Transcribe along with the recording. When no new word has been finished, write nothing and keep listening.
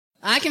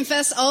I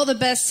confess all the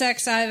best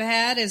sex I've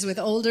had is with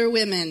older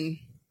women.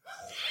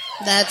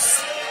 That's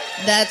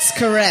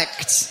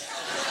correct.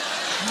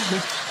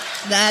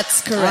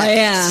 That's correct. Oh,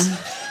 yeah.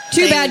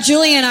 Too bad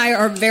Julie and I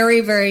are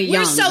very, very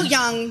young. We're so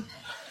young.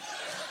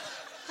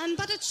 I'm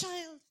but a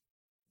child.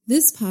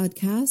 This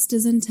podcast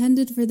is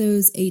intended for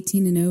those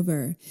 18 and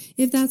over.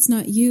 If that's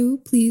not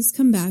you, please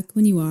come back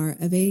when you are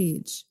of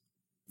age.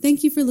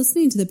 Thank you for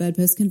listening to the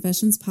Bedpost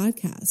Confessions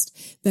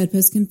podcast.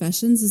 Bedpost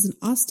Confessions is an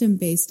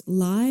Austin-based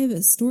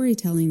live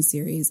storytelling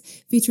series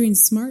featuring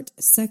smart,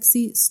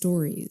 sexy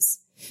stories.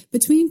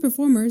 Between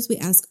performers, we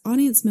ask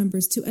audience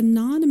members to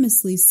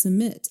anonymously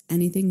submit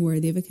anything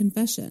worthy of a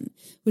confession,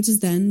 which is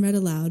then read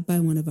aloud by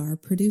one of our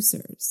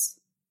producers.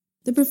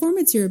 The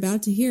performance you're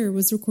about to hear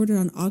was recorded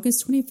on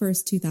August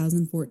 21st,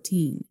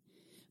 2014.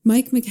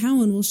 Mike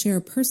McCowan will share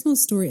a personal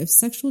story of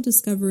sexual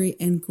discovery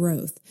and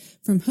growth,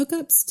 from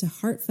hookups to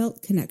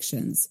heartfelt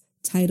connections,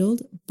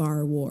 titled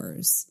Bar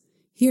Wars.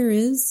 Here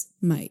is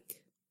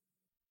Mike.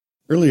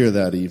 Earlier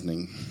that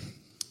evening,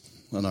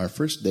 on our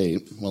first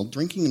date, while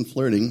drinking and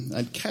flirting,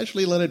 I'd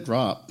casually let it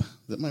drop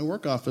that my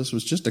work office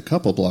was just a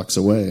couple blocks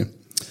away.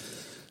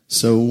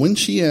 So when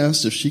she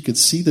asked if she could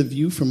see the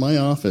view from my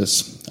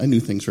office, I knew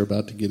things were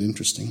about to get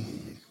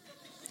interesting.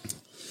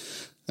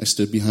 I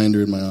stood behind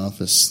her in my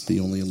office, the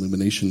only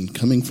illumination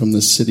coming from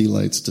the city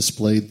lights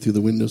displayed through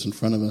the windows in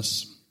front of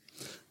us.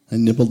 I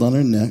nibbled on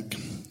her neck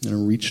and I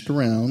reached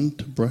around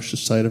to brush the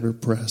side of her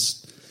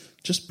breast,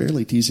 just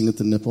barely teasing at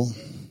the nipple.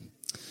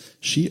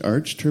 She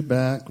arched her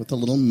back with a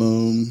little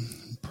moan,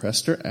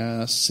 pressed her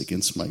ass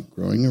against my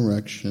growing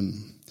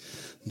erection,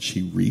 and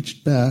she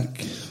reached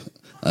back,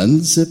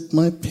 unzipped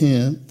my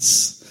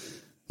pants.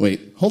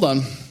 Wait, hold on.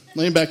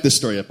 Let me back this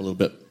story up a little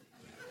bit.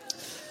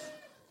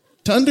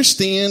 To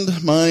understand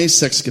my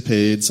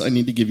sexcapades, I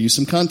need to give you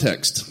some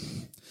context.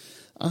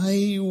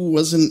 I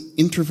was an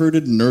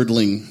introverted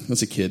nerdling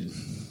as a kid.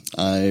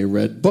 I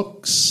read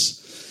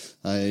books.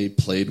 I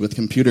played with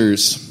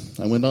computers.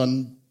 I went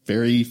on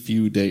very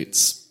few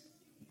dates.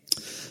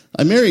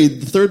 I married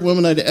the third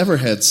woman I'd ever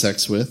had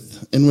sex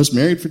with and was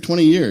married for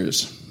 20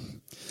 years.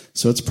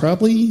 So it's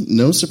probably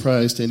no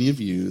surprise to any of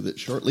you that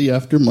shortly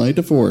after my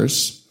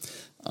divorce,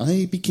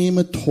 I became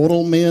a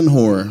total man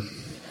whore.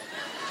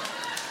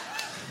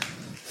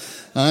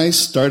 I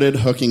started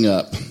hooking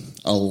up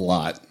a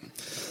lot.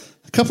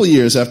 A couple of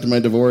years after my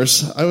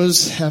divorce, I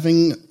was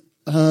having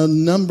a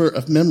number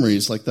of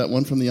memories like that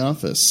one from The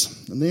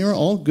Office. And they are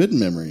all good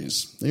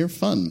memories. They are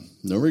fun.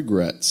 No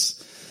regrets.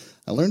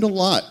 I learned a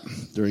lot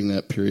during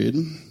that period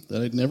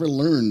that I'd never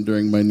learned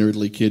during my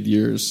nerdly kid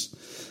years.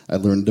 I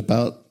learned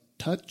about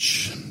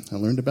touch. I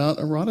learned about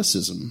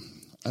eroticism.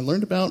 I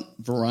learned about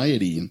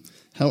variety,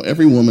 how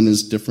every woman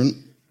is different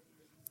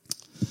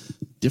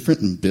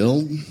in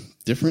build,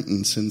 different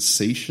in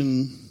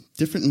sensation,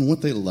 different in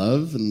what they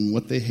love and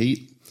what they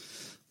hate,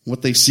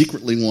 what they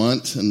secretly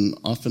want and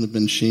often have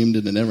been shamed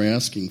into never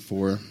asking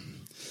for.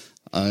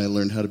 I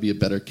learned how to be a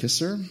better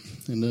kisser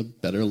and a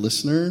better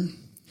listener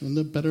and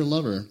a better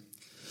lover.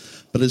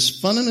 But as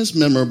fun and as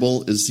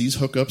memorable as these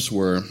hookups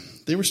were,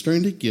 they were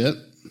starting to get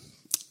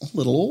a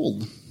little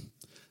old.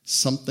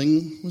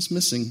 Something was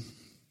missing.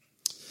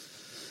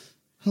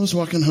 I was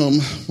walking home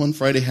one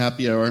Friday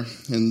happy hour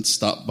and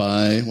stopped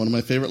by one of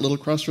my favorite little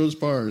crossroads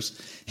bars.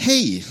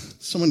 Hey,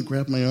 someone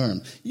grabbed my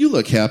arm. You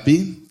look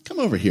happy. Come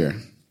over here.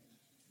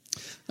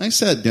 I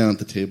sat down at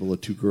the table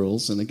with two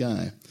girls and a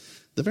guy.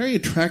 The very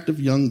attractive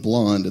young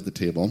blonde at the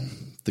table,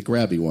 the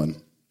grabby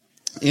one,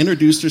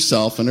 introduced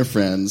herself and her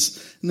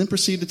friends, and then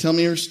proceeded to tell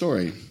me her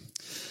story.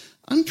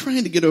 I'm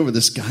trying to get over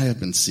this guy I've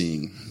been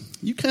seeing.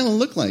 You kind of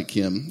look like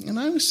him, and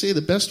I always say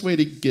the best way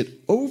to get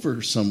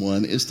over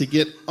someone is to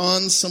get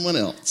on someone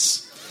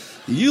else.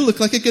 You look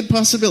like a good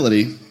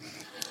possibility.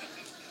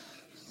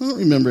 I don't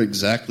remember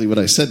exactly what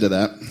I said to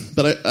that,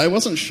 but I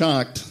wasn't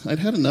shocked. I'd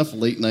had enough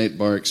late-night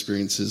bar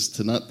experiences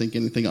to not think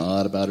anything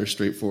odd about her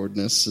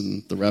straightforwardness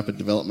and the rapid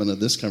development of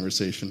this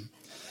conversation.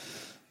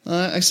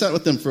 I sat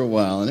with them for a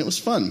while, and it was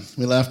fun.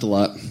 We laughed a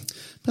lot.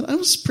 But I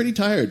was pretty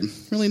tired,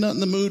 really not in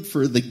the mood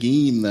for the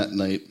game that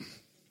night.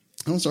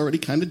 I was already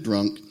kind of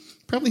drunk,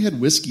 probably had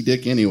whiskey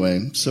dick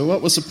anyway, so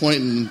what was the point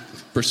in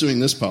pursuing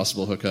this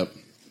possible hookup?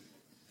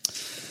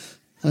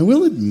 I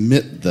will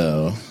admit,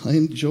 though, I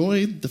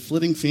enjoyed the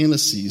flitting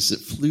fantasies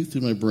that flew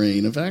through my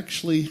brain of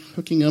actually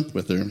hooking up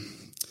with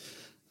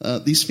her.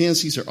 These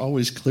fantasies are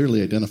always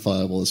clearly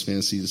identifiable as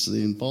fantasies.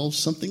 They involve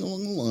something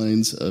along the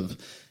lines of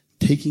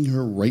taking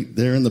her right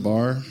there in the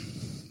bar,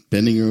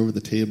 bending her over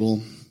the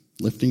table,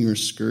 lifting her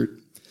skirt,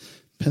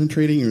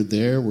 penetrating her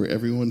there where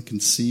everyone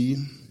can see.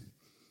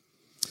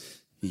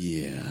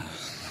 Yeah.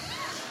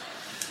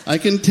 I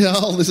can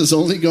tell this is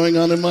only going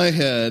on in my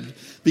head,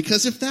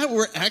 because if that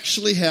were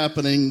actually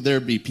happening,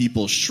 there'd be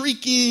people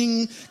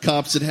shrieking,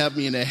 cops would have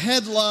me in a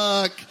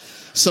headlock,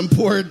 some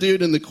poor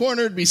dude in the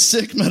corner would be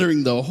sick,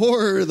 muttering, the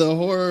horror, the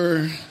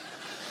horror.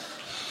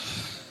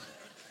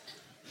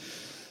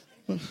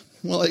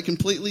 While I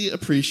completely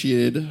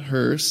appreciated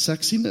her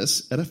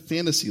sexiness at a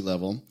fantasy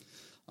level,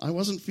 I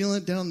wasn't feeling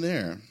it down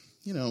there.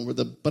 where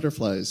the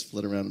butterflies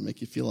flit around and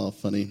make you feel all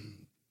funny.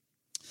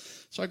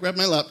 So I grabbed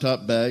my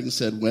laptop bag and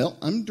said, well,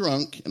 I'm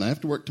drunk and I have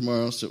to work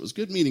tomorrow, so it was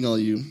good meeting all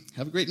of you.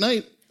 Have a great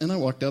night. And I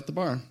walked out the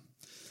bar.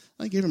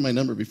 I gave her my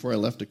number before I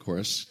left, of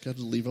course. Got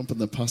to leave open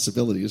the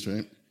possibilities,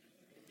 right?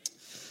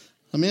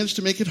 I managed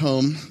to make it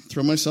home,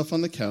 throw myself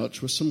on the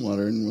couch with some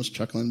water, and was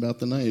chuckling about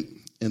the night.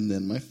 And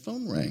then my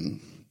phone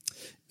rang.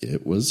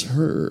 It was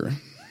her.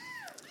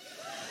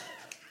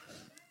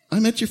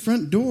 I'm at your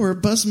front door.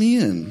 Buzz me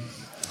in.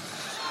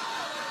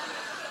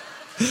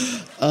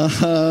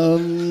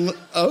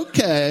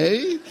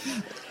 Okay.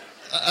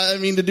 I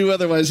mean, to do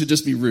otherwise would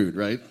just be rude,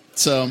 right?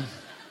 So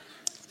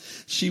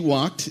she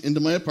walked into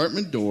my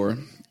apartment door,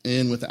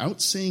 and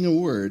without saying a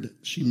word,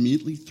 she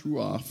immediately threw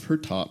off her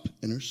top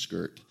and her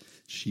skirt.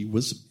 She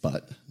was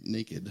butt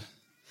naked,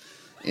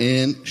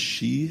 and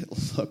she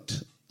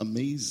looked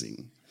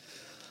amazing.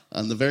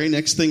 And the very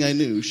next thing I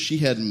knew, she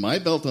had my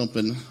belt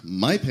open,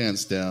 my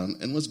pants down,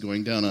 and was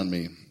going down on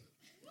me.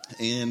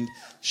 And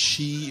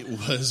she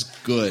was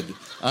good.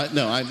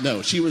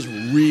 No, she was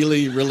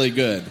really, really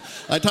good.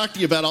 I talked to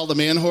you about all the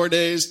man whore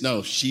days.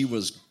 No, she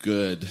was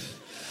good.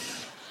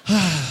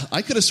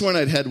 I could have sworn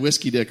I'd had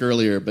whiskey dick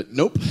earlier, but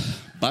nope.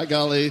 By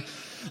golly,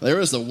 there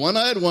was the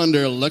one-eyed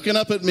wonder looking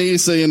up at me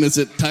saying, is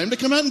it time to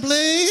come out and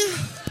play?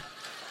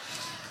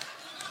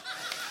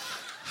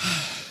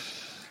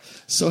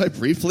 So I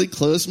briefly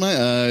closed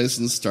my eyes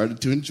and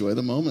started to enjoy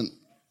the moment.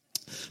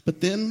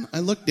 But then I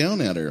looked down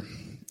at her.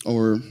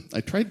 Or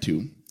I tried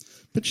to,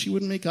 but she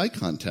wouldn't make eye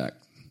contact.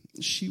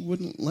 She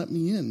wouldn't let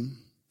me in.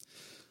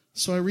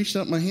 So I reached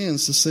out my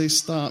hands to say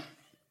stop.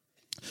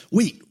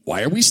 Wait,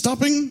 why are we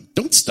stopping?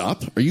 Don't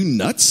stop. Are you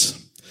nuts?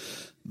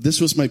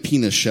 This was my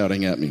penis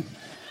shouting at me.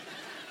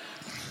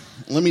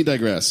 Let me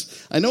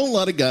digress. I know a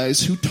lot of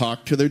guys who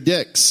talk to their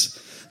dicks.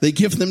 They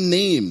give them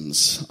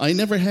names. I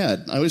never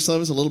had. I always thought it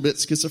was a little bit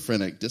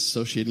schizophrenic,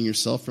 dissociating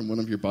yourself from one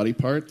of your body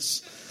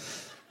parts.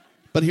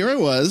 But here I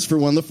was, for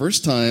one of the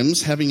first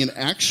times, having an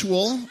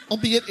actual,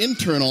 albeit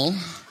internal,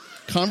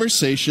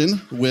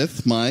 conversation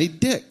with my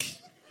dick.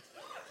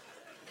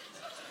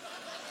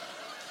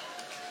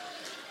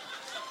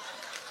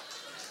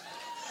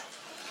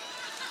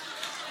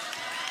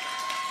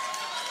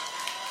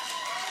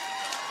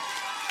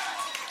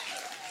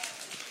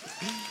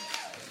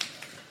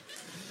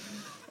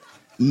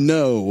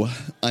 No,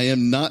 I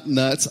am not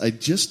nuts. I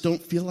just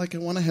don't feel like I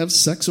want to have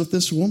sex with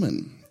this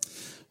woman.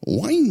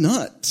 Why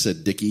not?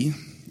 Said Dickie.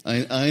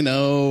 I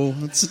know,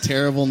 it's a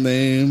terrible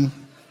name.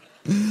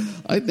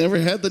 I'd never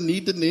had the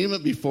need to name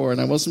it before, and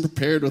I wasn't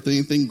prepared with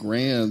anything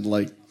grand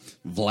like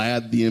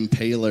Vlad the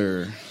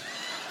Impaler.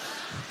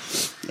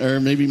 Or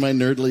maybe my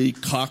nerdly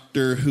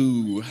Coctor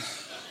Who.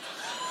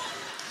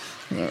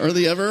 Or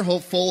the ever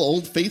hopeful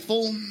Old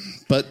Faithful.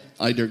 But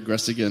I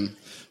digress again.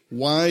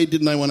 Why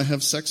didn't I want to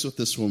have sex with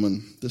this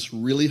woman? This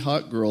really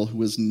hot girl who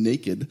was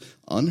naked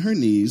on her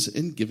knees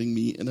and giving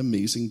me an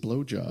amazing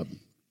blowjob.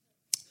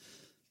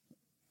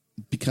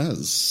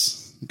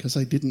 Because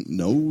I didn't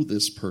know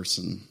this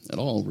person at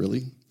all,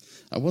 really.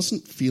 I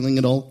wasn't feeling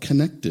at all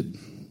connected.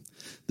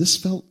 This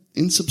felt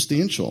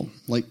insubstantial,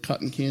 like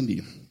cotton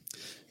candy.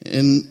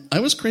 And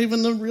I was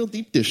craving a real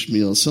deep dish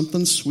meal,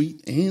 something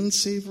sweet and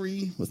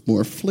savory with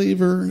more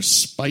flavor,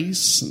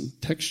 spice,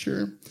 and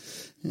texture.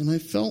 And I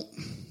felt,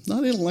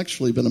 not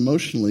intellectually but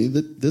emotionally,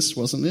 that this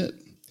wasn't it.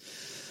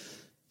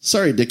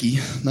 Sorry, Dickie,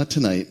 not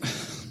tonight.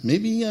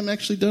 Maybe I'm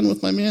actually done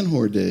with my man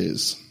whore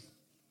days.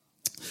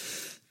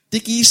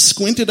 Dickie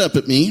squinted up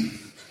at me,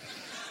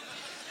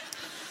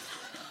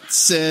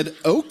 said,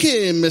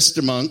 okay,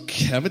 Mr. Monk,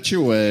 have it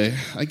your way.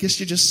 I guess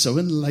you're just so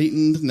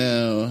enlightened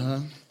now, huh?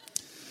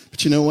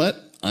 But you know what?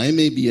 I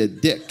may be a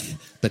dick,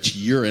 but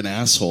you're an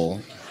asshole.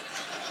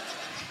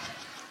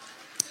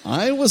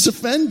 I was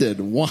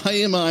offended. Why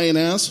am I an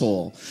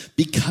asshole?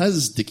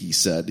 Because, Dickie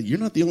said, you're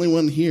not the only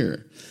one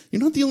here.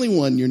 You're not the only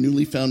one your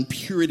newly found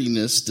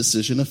purityness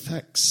decision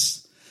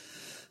affects.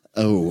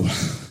 Oh,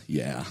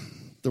 yeah.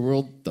 The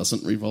world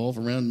doesn't revolve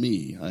around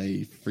me.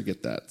 I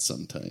forget that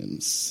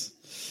sometimes.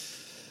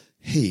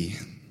 Hey,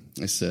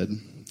 I said,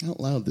 out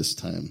loud this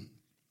time,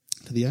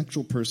 to the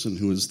actual person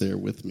who was there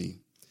with me.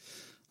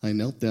 I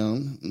knelt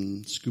down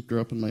and scooped her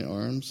up in my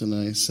arms, and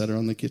I set her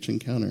on the kitchen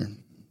counter.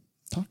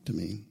 Talk to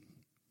me.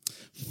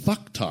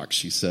 Fuck talk,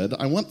 she said.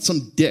 I want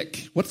some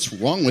dick. What's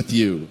wrong with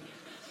you?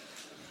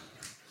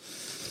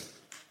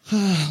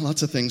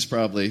 Lots of things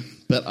probably.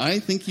 But I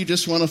think you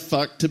just want to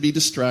fuck to be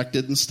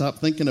distracted and stop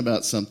thinking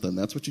about something.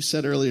 That's what you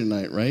said earlier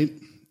tonight, right?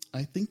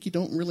 I think you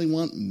don't really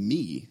want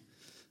me.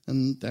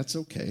 And that's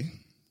okay.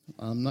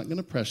 I'm not going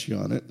to press you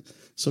on it.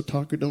 So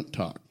talk or don't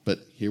talk. But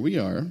here we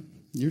are.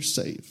 You're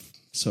safe.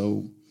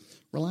 So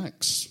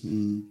relax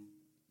and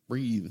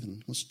breathe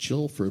and let's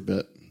chill for a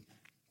bit.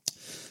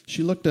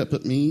 She looked up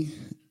at me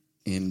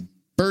and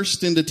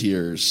burst into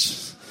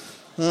tears.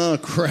 Oh,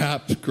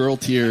 crap. Girl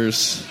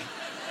tears.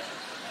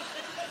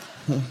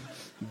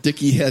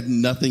 Dickie had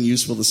nothing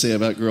useful to say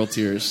about girl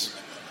tears.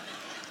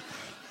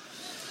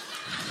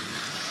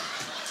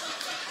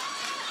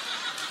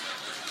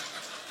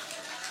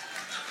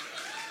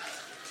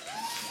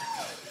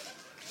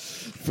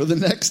 For the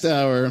next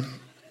hour,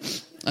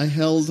 I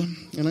held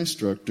and I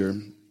stroked her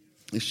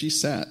as she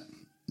sat,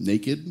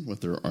 naked,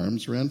 with her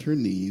arms around her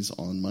knees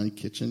on my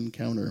kitchen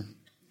counter.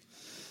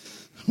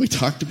 We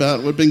talked about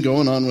what had been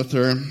going on with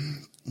her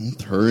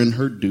and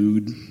her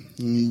dude,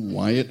 and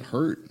why it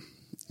hurt,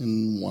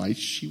 and why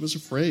she was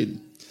afraid,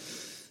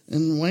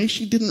 and why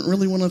she didn't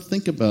really want to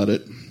think about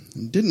it,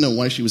 and didn't know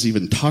why she was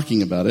even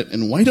talking about it,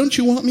 and why don't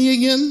you want me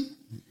again?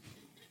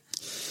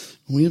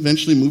 We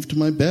eventually moved to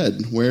my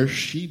bed, where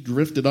she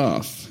drifted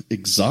off,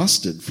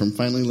 exhausted from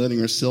finally letting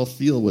herself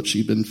feel what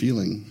she'd been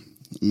feeling.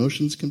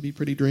 Emotions can be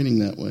pretty draining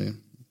that way.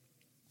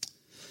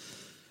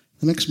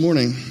 The next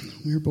morning,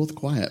 we were both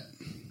quiet.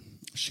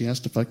 She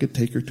asked if I could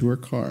take her to her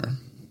car.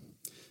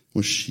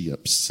 Was she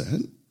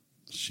upset?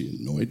 Was she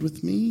annoyed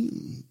with me?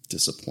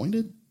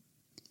 Disappointed?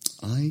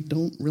 I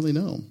don't really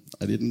know.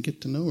 I didn't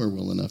get to know her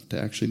well enough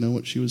to actually know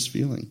what she was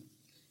feeling.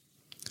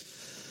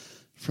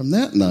 From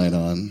that night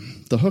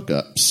on, the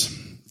hookups,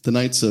 the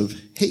nights of,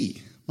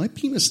 hey, my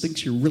penis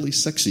thinks you're really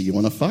sexy, you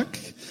want to fuck?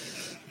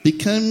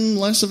 Become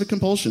less of a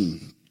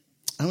compulsion.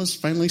 I was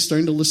finally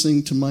starting to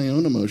listen to my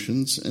own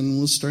emotions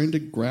and was starting to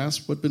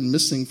grasp what had been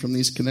missing from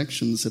these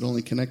connections that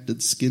only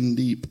connected skin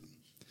deep.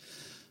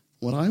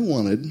 What I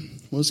wanted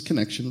was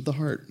connection of the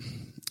heart,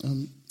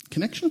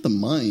 connection of the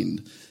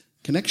mind,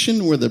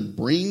 connection where the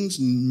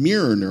brain's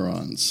mirror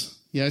neurons.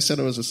 Yeah, I said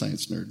I was a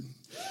science nerd.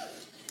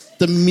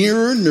 The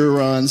mirror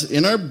neurons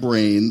in our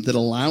brain that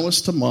allow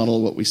us to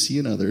model what we see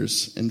in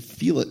others and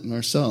feel it in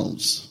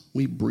ourselves.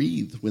 We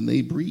breathe when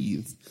they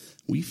breathe.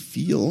 We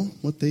feel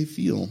what they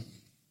feel.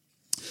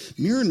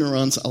 Mirror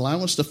neurons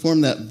allow us to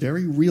form that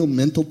very real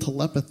mental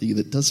telepathy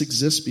that does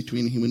exist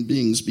between human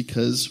beings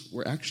because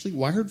we're actually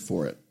wired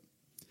for it.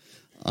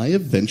 I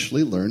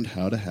eventually learned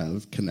how to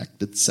have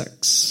connected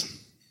sex.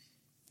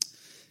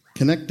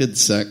 Connected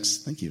sex,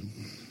 thank you.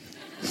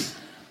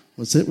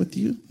 Was it with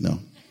you? No.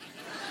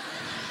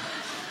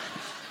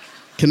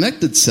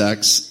 Connected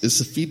sex is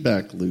a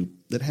feedback loop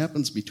that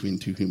happens between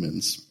two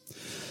humans.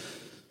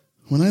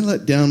 When I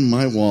let down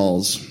my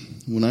walls,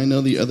 when I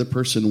know the other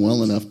person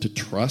well enough to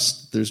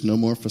trust there's no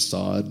more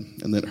facade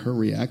and that her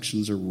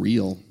reactions are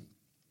real,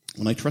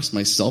 when I trust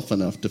myself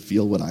enough to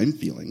feel what I'm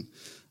feeling,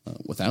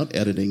 without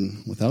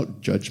editing,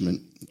 without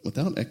judgment,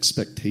 without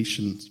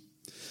expectations,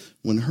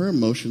 when her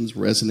emotions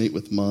resonate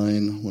with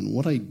mine, when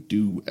what I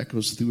do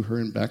echoes through her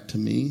and back to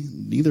me,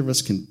 neither of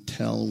us can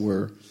tell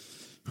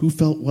who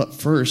felt what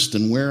first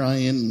and where I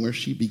am and where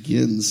she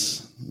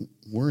begins.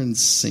 We're in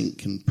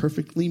sync and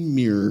perfectly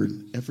mirrored.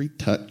 Every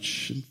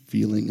touch and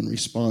feeling and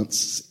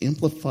response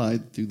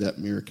amplified through that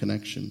mirror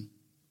connection.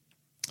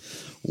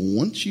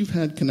 Once you've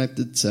had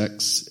connected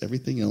sex,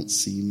 everything else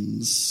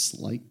seems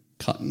like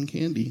cotton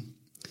candy.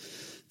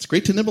 It's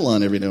great to nibble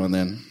on every now and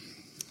then,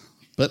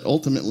 but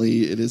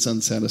ultimately it is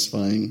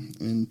unsatisfying,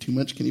 and too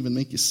much can even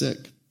make you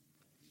sick.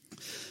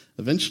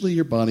 Eventually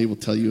your body will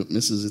tell you it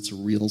misses its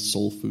real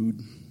soul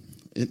food.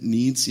 It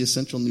needs the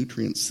essential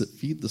nutrients that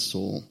feed the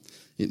soul.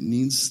 It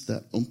needs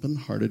that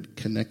open-hearted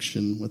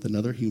connection with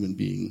another human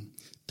being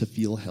to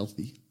feel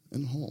healthy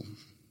and whole.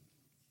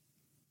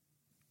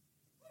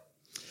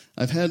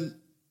 I've had,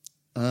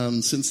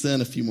 since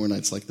then, a few more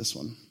nights like this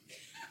one,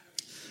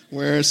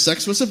 where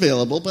sex was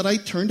available, but I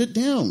turned it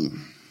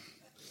down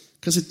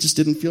because it just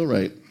didn't feel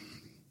right.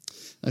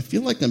 I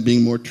feel like I'm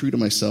being more true to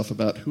myself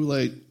about who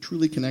I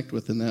truly connect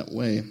with in that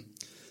way.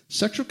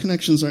 Sexual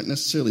connections aren't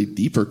necessarily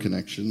deeper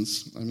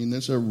connections. I mean,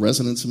 there's a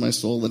resonance in my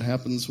soul that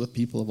happens with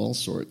people of all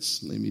sorts.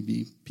 They may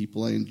be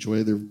people I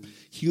enjoy their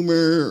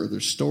humor or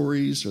their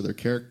stories or their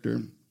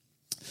character.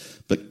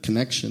 But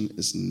connection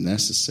is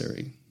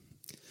necessary.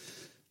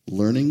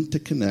 Learning to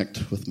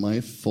connect with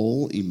my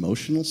full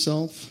emotional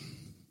self,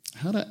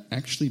 how to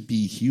actually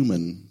be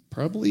human,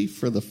 probably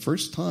for the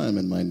first time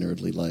in my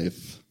nerdly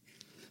life.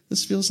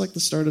 This feels like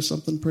the start of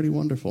something pretty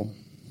wonderful.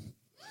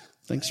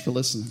 Thanks for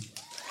listening.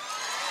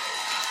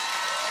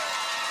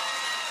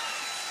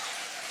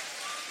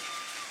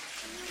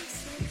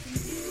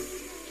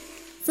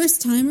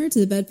 First timer to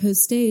the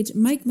Bedpost stage,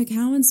 Mike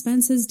McCowan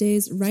spends his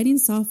days writing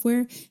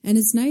software and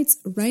his nights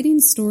writing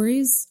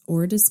stories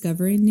or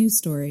discovering new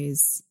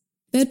stories.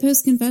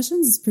 Bedpost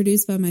Confessions is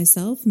produced by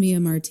myself, Mia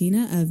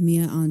Martina of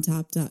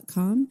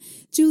MiaOnTop.com,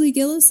 Julie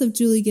Gillis of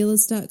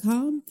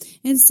JulieGillis.com,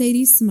 and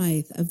Sadie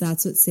Smythe of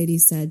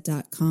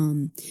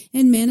That'sWhatSadieSaid.com,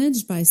 and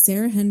managed by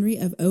Sarah Henry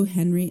of O.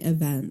 Henry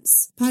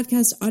Events.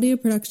 Podcast audio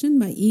production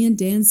by Ian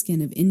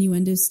Danskin of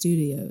Innuendo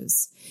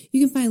Studios.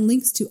 You can find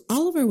links to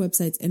all of our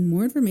websites and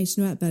more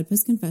information about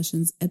Bedpost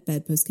Confessions at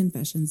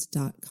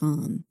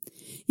bedpostconfessions.com.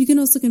 You can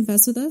also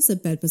confess with us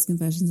at Bedpost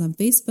Confessions on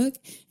Facebook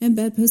and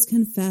Bedpost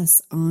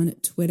Confess on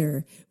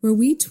Twitter, where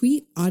we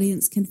tweet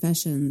audience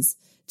confessions.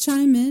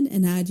 Chime in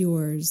and add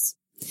yours.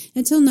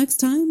 Until next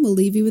time, we'll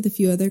leave you with a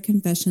few other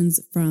confessions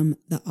from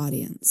the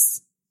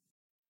audience.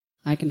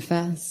 I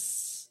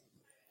confess.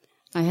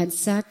 I had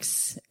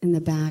sex in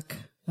the back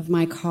of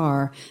my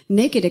car,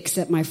 naked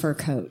except my fur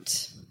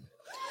coat.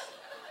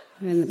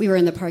 And we were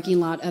in the parking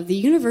lot of the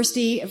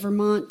University of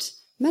Vermont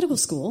Medical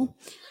School.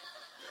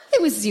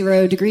 It was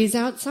 0 degrees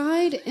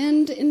outside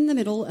and in the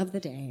middle of the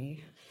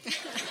day.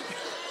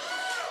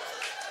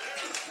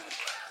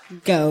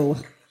 Go.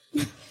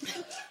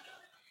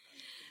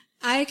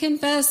 I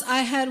confess I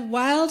had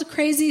wild,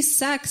 crazy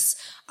sex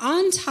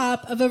on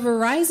top of a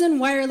Verizon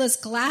wireless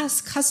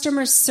glass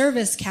customer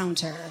service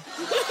counter.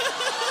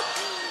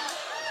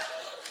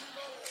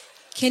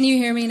 Can you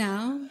hear me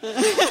now?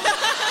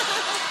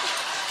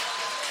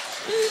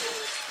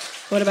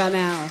 What about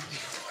now?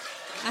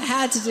 I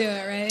had to do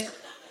it, right?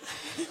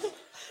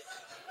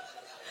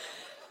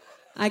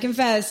 I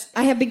confess,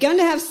 I have begun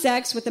to have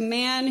sex with a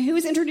man who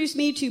has introduced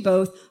me to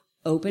both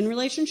open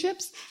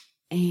relationships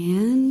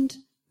and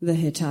the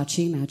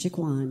Hitachi magic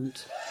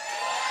wand.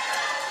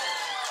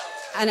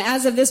 And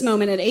as of this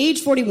moment, at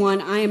age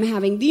 41, I am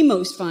having the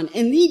most fun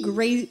and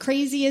the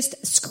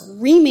craziest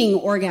screaming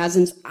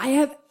orgasms I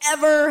have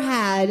ever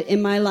had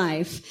in my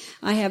life.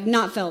 I have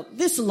not felt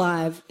this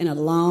alive in a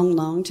long,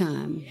 long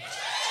time.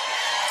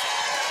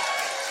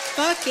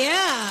 Fuck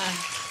yeah.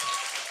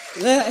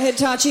 The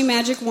Hitachi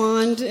magic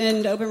wand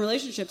and open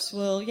relationships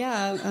will,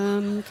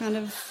 kind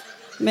of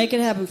make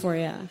it happen for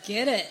you.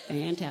 Get it.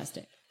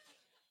 Fantastic.